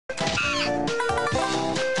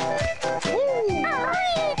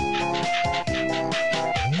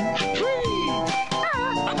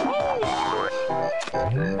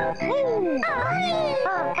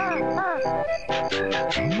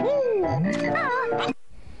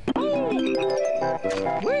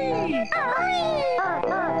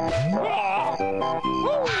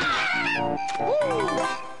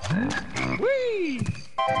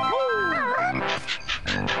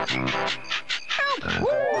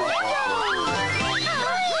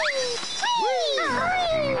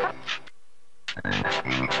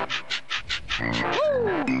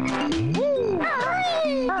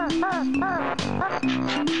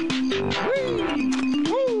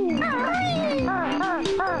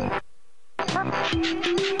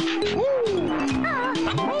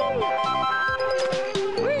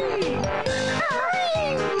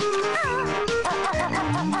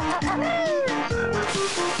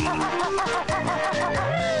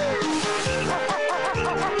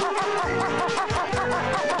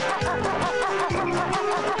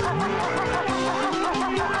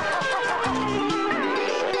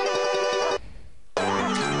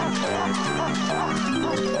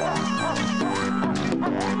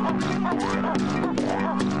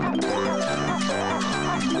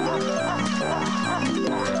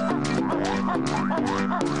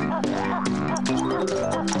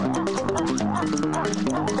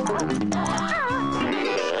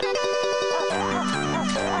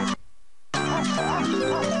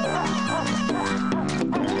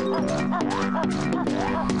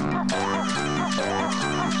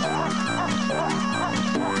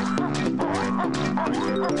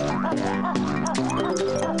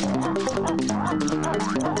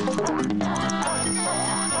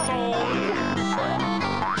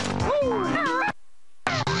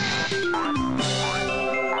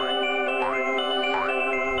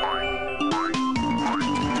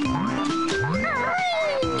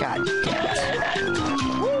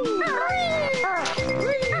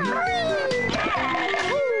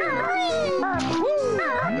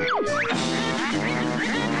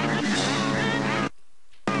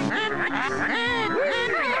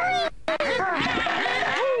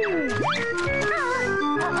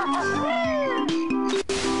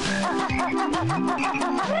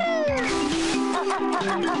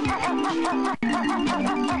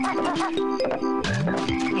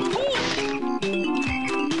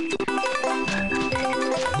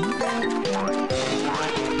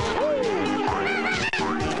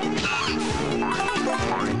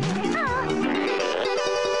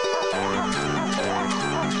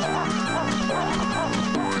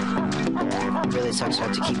Really sucks to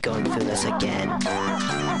have to keep going through this again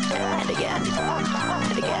and again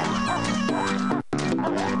and again.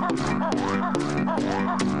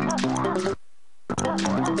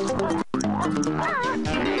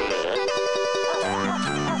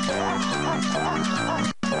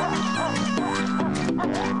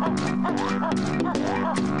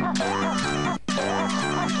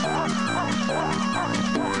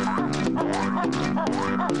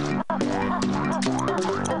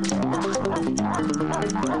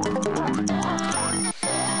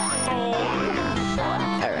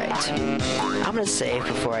 I'm gonna save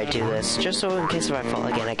before I do this, just so in case if I fall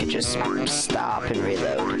again, I could just stop and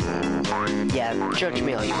reload. Yeah, judge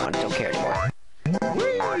me all you want, don't care anymore.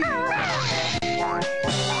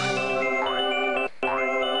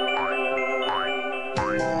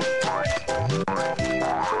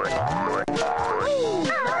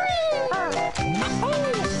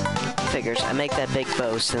 Figures, I make that big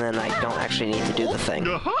boast and then I don't actually need to do the thing.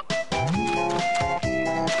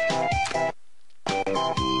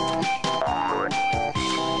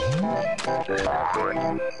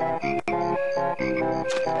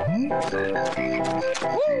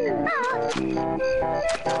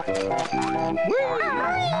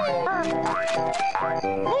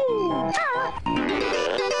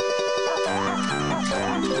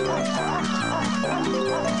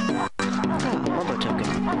 Robo token.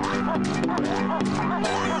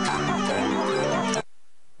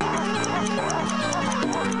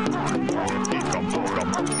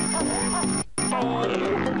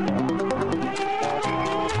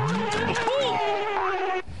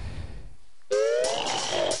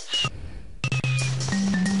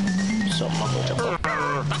 So mumble jumble.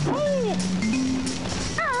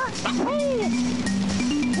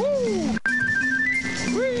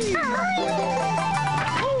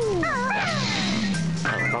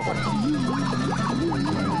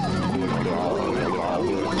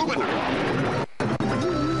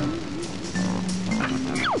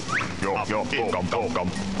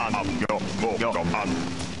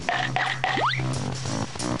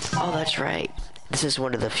 Oh, that's right. This is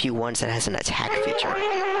one of the few ones that has an attack feature.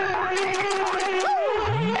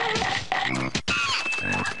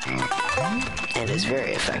 And is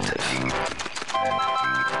very effective.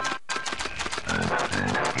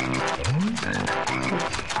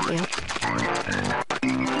 Yep.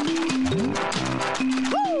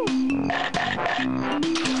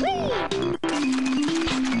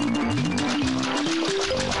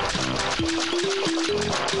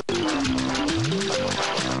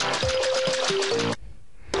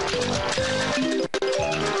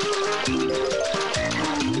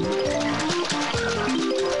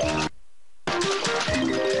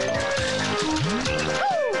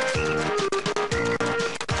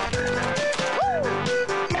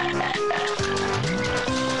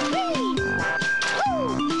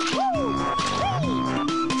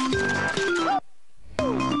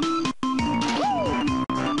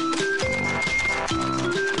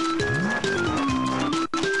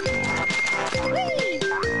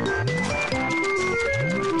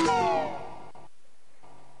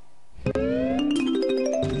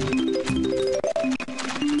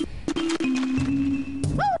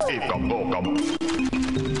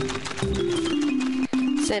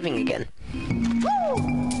 saving again.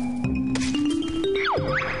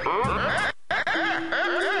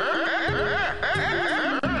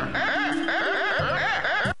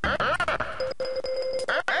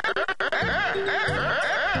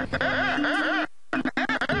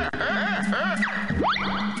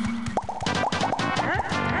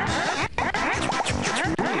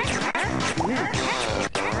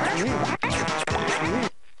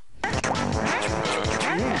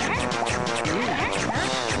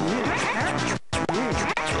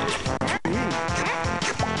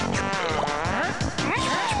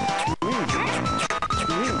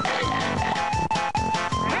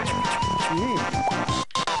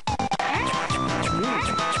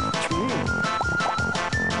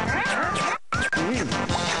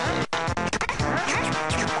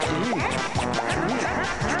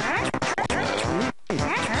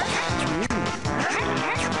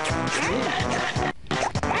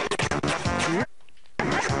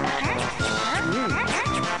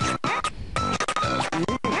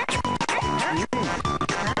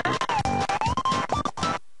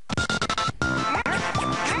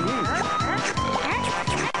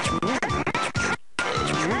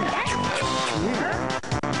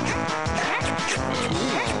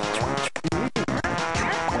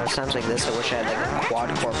 Sounds like this. I wish I had like a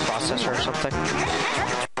quad-core processor or something.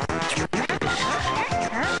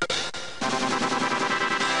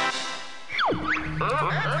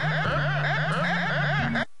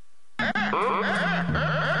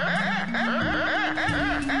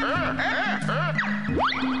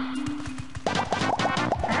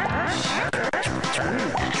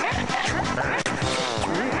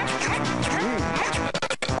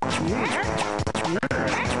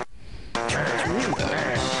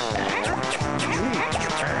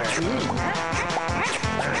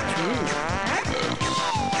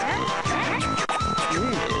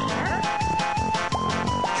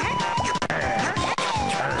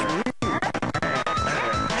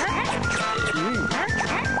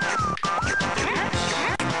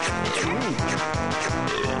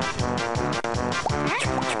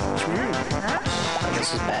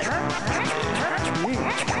 This is bad.